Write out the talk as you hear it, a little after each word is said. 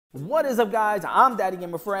What is up, guys? I'm Daddy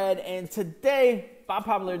Gamer Fred, and today, by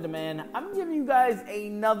popular demand, I'm giving you guys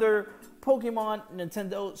another Pokemon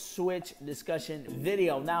Nintendo Switch discussion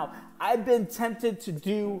video. Now, I've been tempted to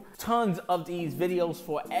do tons of these videos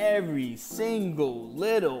for every single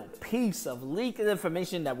little piece of leaked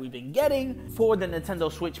information that we've been getting for the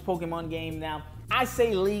Nintendo Switch Pokemon game. Now, I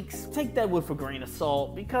say leaks, take that with a grain of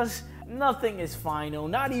salt because nothing is final,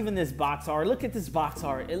 not even this box art. Look at this box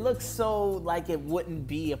art. It looks so like it wouldn't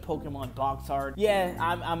be a Pokemon box art. Yeah,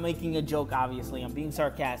 I'm making a joke, obviously. I'm being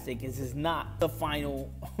sarcastic. This is not the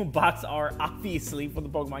final box art, obviously, for the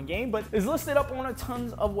Pokemon game, but it's listed up on a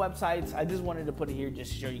tons of websites. I just wanted to put it here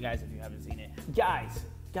just to show you guys if you haven't seen it.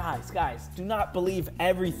 Guys, do not believe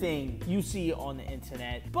everything you see on the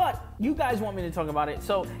internet, but you guys want me to talk about it.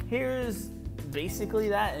 So here's basically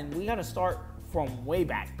that, and we gotta start from way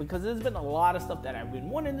back because there's been a lot of stuff that I've been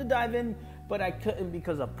wanting to dive in, but I couldn't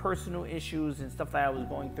because of personal issues and stuff that I was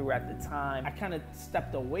going through at the time. I kind of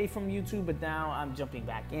stepped away from YouTube, but now I'm jumping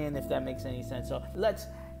back in, if that makes any sense. So let's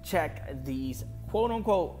check these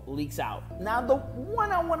quote-unquote leaks out. Now, the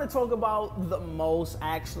one I want to talk about the most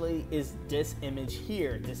actually is this image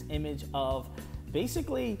here. This image of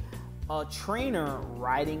basically a trainer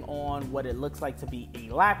riding on what it looks like to be a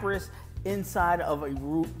Lapras inside of a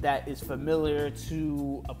route that is familiar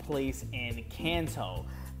to a place in Kanto.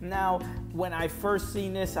 Now, when I first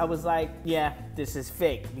seen this, I was like, yeah, this is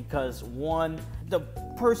fake because one, the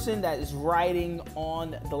person that is riding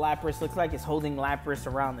on the Lapras looks like it's holding Lapras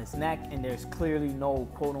around his neck, and there's clearly no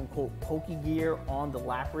quote-unquote Poke gear on the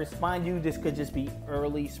Lapras. Mind you, this could just be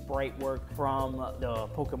early sprite work from the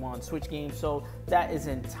Pokemon Switch game, so that is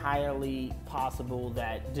entirely possible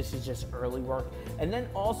that this is just early work. And then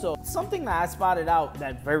also, something that I spotted out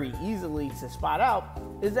that very easily to spot out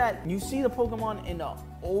is that you see the Pokemon in the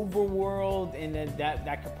overworld, and then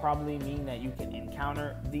that could probably mean that you can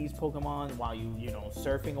encounter these Pokemon while you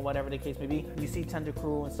surfing or whatever the case may be. You see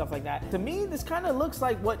Tentacruel and stuff like that. To me, this kind of looks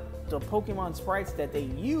like what the Pokemon sprites that they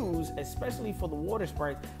use, especially for the water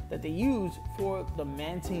sprites that they use for the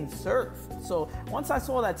Mantine Surf. So once I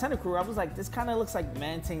saw that Tentacruel, I was like, this kind of looks like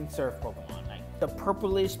Mantine Surf Pokemon. The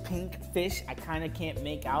purplish pink fish, I kind of can't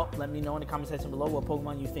make out. Let me know in the comment section below what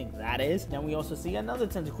Pokemon you think that is. Then we also see another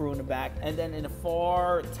Tentacruel in the back. And then in the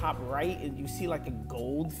far top right, you see like a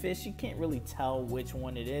goldfish. You can't really tell which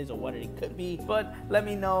one it is or what it could be. But let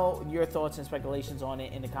me know your thoughts and speculations on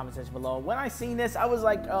it in the comment section below. When I seen this, I was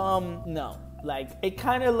like, no. Like, it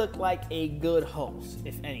kind of looked like a good host,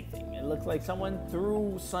 if anything. It looked like someone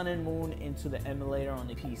threw Sun and Moon into the emulator on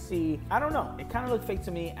the PC. I don't know. It kind of looked fake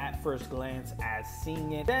to me at first glance as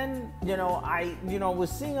seeing it. Then, I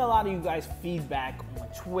was seeing a lot of you guys' feedback on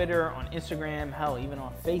Twitter, on Instagram, hell, even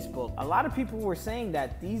on Facebook. A lot of people were saying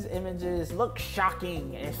that these images look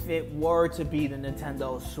shocking if it were to be the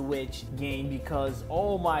Nintendo Switch game because,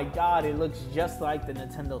 oh my God, it looks just like the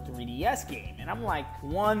Nintendo 3DS game. And I'm like,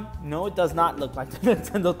 one, no, it does not look like the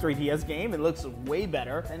Nintendo 3DS game. It looks way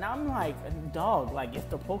better. And I'm like, dog, like if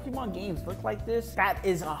the Pokemon games look like this, that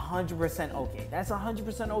is 100% okay. That's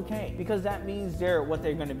 100% okay because that means what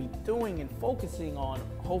they're going to be doing and focusing on,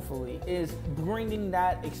 hopefully, is bringing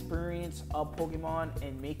that experience of Pokemon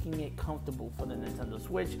and making it comfortable for the Nintendo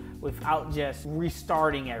Switch without just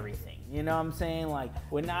restarting everything. You know what I'm saying? Like,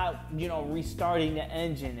 we're not, restarting the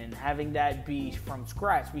engine and having that be from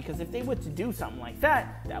scratch, because if they were to do something like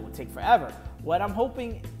that, that would take forever. What I'm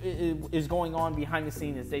hoping is going on behind the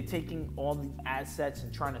scenes is they taking all the assets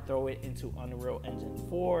and trying to throw it into Unreal Engine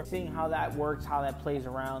 4, seeing how that works, how that plays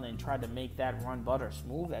around, and try to make that run butter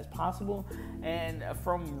smooth as possible. And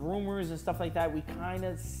from rumors and stuff like that, we kind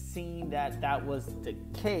of seen that was the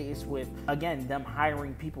case with, again, them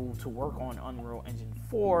hiring people to work on Unreal Engine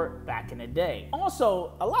 4 back in the day.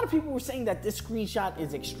 Also, a lot of people were saying that this screenshot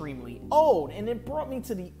is extremely old, and it brought me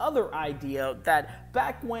to the other idea that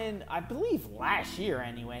back when, I believe last year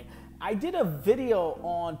anyway, I did a video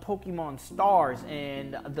on Pokemon Stars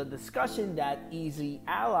and the discussion that Easy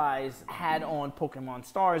Allies had on Pokemon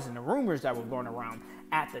Stars and the rumors that were going around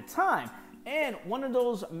at the time. And one of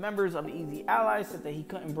those members of Easy Allies said that he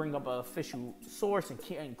couldn't bring up an official source and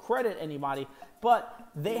can't credit anybody, but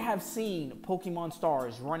they have seen Pokemon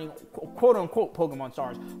Stars running, quote-unquote Pokemon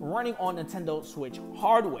Stars, running on Nintendo Switch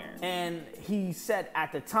hardware. And he said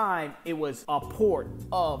at the time it was a port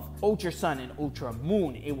of Ultra Sun and Ultra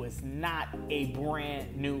Moon. It was not a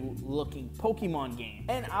brand new looking Pokemon game.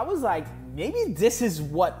 And I was like, maybe this is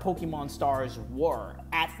what Pokemon stars were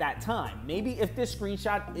at that time. Maybe if this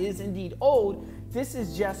screenshot is indeed old, this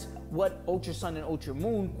is just what Ultra Sun and Ultra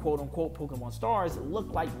Moon, quote unquote, Pokemon stars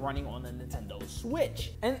look like running on the Nintendo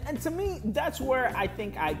Switch. And to me, that's where I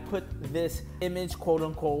think I put this image, quote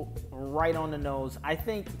unquote, right on the nose. I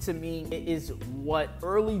think to me, it is what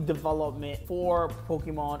early development for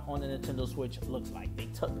Pokemon on the Nintendo Switch looks like. They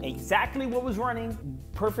took exactly what was running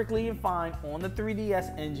perfectly and fine on the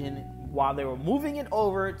 3DS engine, while they were moving it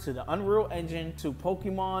over to the Unreal Engine, to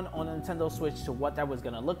Pokemon on the Nintendo Switch, to what that was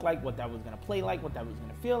gonna look like, what that was gonna play like, what that was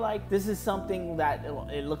gonna feel like. This is something that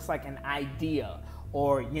it looks like an idea,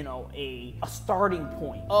 or you know, a starting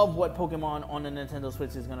point of what Pokemon on the Nintendo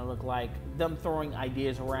Switch is gonna look like. Them throwing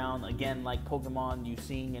ideas around, again, like Pokemon you've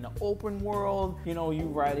seen in an open world, you know, you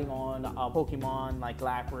riding on a Pokemon like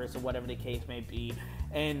Lapras or whatever the case may be,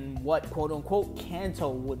 and what quote unquote Kanto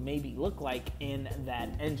would maybe look like in that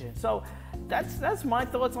engine. So that's my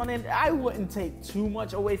thoughts on it. I wouldn't take too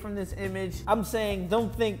much away from this image. I'm saying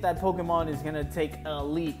don't think that Pokemon is gonna take a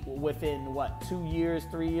leap within what, 2 years,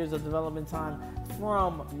 3 years of development time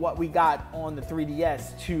from what we got on the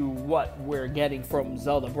 3DS to what we're getting from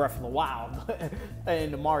Zelda Breath of the Wild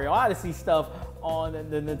and the Mario Odyssey stuff on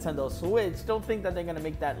the Nintendo Switch. Don't think that they're gonna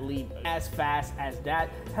make that leap as fast as that.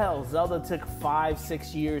 Hell, Zelda took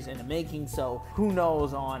 5-6 years in the making, so who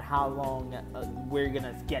knows on how long we're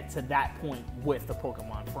gonna get to that point with the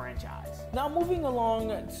Pokemon franchise. Now moving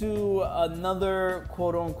along to another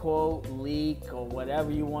quote unquote leak, or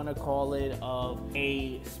whatever you want to call it, of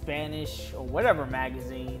a Spanish or whatever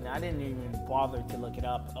magazine. I didn't even bother to look it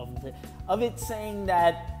up, of it saying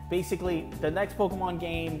that basically the next Pokemon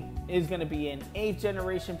game is going to be an 8th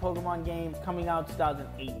generation Pokemon game coming out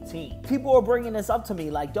 2018. People are bringing this up to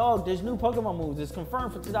me like, dog, there's new Pokemon moves, it's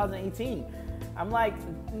confirmed for 2018. I'm like,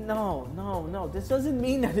 no, this doesn't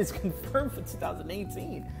mean that it's confirmed for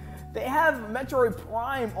 2018. They have Metroid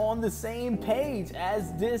Prime on the same page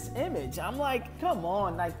as this image. I'm like, come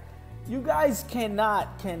on, like, you guys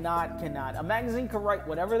cannot. A magazine can write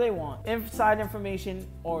whatever they want, inside information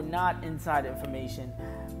or not inside information.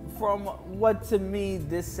 From what to me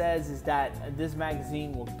this says is that this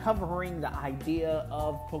magazine will covering the idea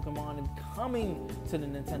of Pokemon coming to the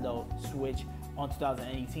Nintendo Switch on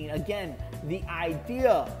 2018. Again, the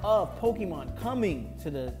idea of Pokemon coming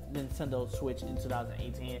to the Nintendo Switch in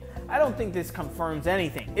 2018. I don't think this confirms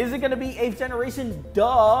anything. Is it going to be 8th generation?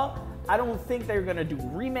 Duh. I don't think they're gonna do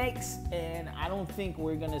remakes, and I don't think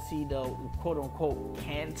we're gonna see the quote-unquote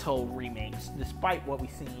Kanto remakes, despite what we've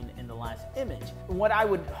seen in the last image. What I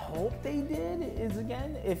would hope they did is,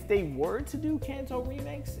 again, if they were to do Kanto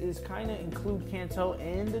remakes, is kind of include Kanto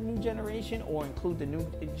in the new generation, or include the new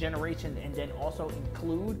generation and then also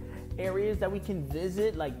include areas that we can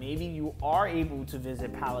visit, like maybe you are able to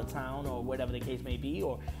visit Pallet Town or whatever the case may be,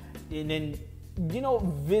 or and then, you know,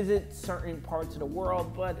 visit certain parts of the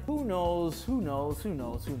world. But who knows? Right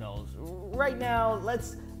now,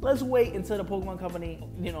 let's wait until the Pokemon Company,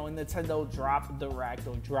 you know, and Nintendo drop direct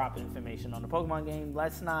or drop information on the Pokemon game.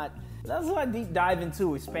 Let's not deep dive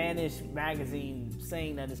into a Spanish magazine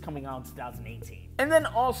saying that it's coming out in 2018. And then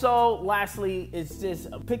also, lastly, it's this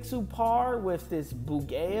Pixel Par with this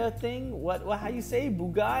Bugaya thing. How you say?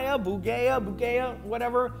 Bugaya,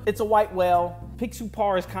 whatever. It's a white whale. Pixel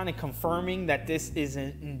Par is kind of confirming that this is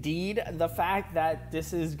indeed the fact that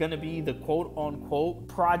this is going to be the quote-unquote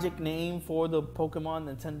project name for the Pokemon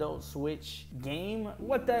Nintendo Switch game.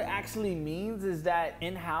 What that actually means is that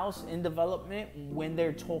in-house, in development, when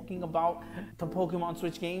they're talking about the Pokemon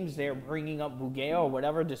Switch games, they're bringing up Bugaya or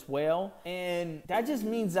whatever, this whale, and that just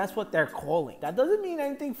means that's what they're calling. That doesn't mean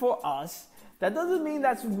anything for us. That doesn't mean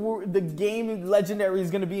that's the game legendary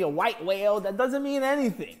is going to be a white whale. That doesn't mean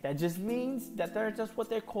anything. That just means that they're just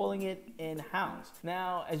what they're calling it in-house.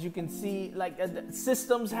 Now, as you can see, like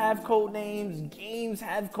systems have code names, games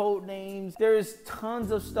have code names. There's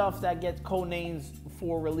tons of stuff that gets code names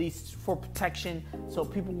for release, for protection, so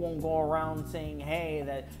people won't go around saying, hey,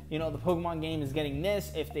 that, you know, the Pokemon game is getting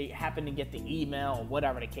this if they happen to get the email or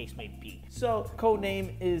whatever the case may be. So code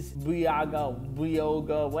name is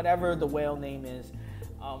Bioga, whatever the whale name is.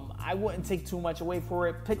 I wouldn't take too much away for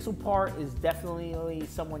it. Pixel Part is definitely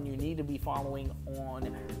someone you need to be following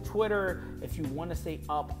on Twitter if you want to stay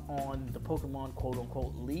up on the Pokemon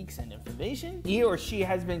quote-unquote leaks and information. He or she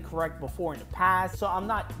has been correct before in the past, so I'm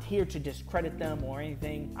not here to discredit them or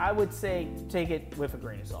anything. I would say take it with a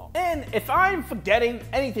grain of salt. And if I'm forgetting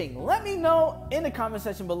anything, let me know in the comment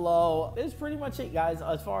section below. That's pretty much it, guys,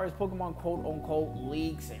 as far as Pokemon quote-unquote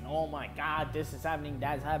leaks and oh my god, this is happening,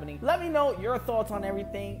 that's happening. Let me know your thoughts on everything.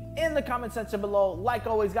 everything in the comment section below. Like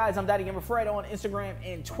always, guys, I'm Daddy Gamer Fred on Instagram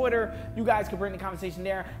and Twitter. You guys can bring the conversation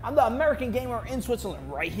there. I'm the American gamer in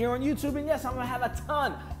Switzerland right here on YouTube. And yes, I'm going to have a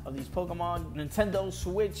ton of these Pokemon Nintendo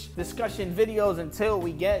Switch discussion videos until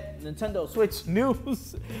we get Nintendo Switch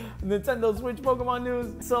news, Nintendo Switch Pokemon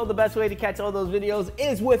news. So the best way to catch all those videos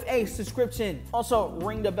is with a subscription. Also,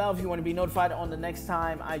 ring the bell if you want to be notified on the next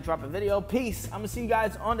time I drop a video. Peace. I'm going to see you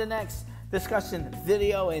guys on the next discussion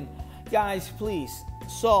video. And guys, please,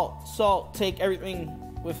 salt, take everything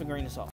with a grain of salt.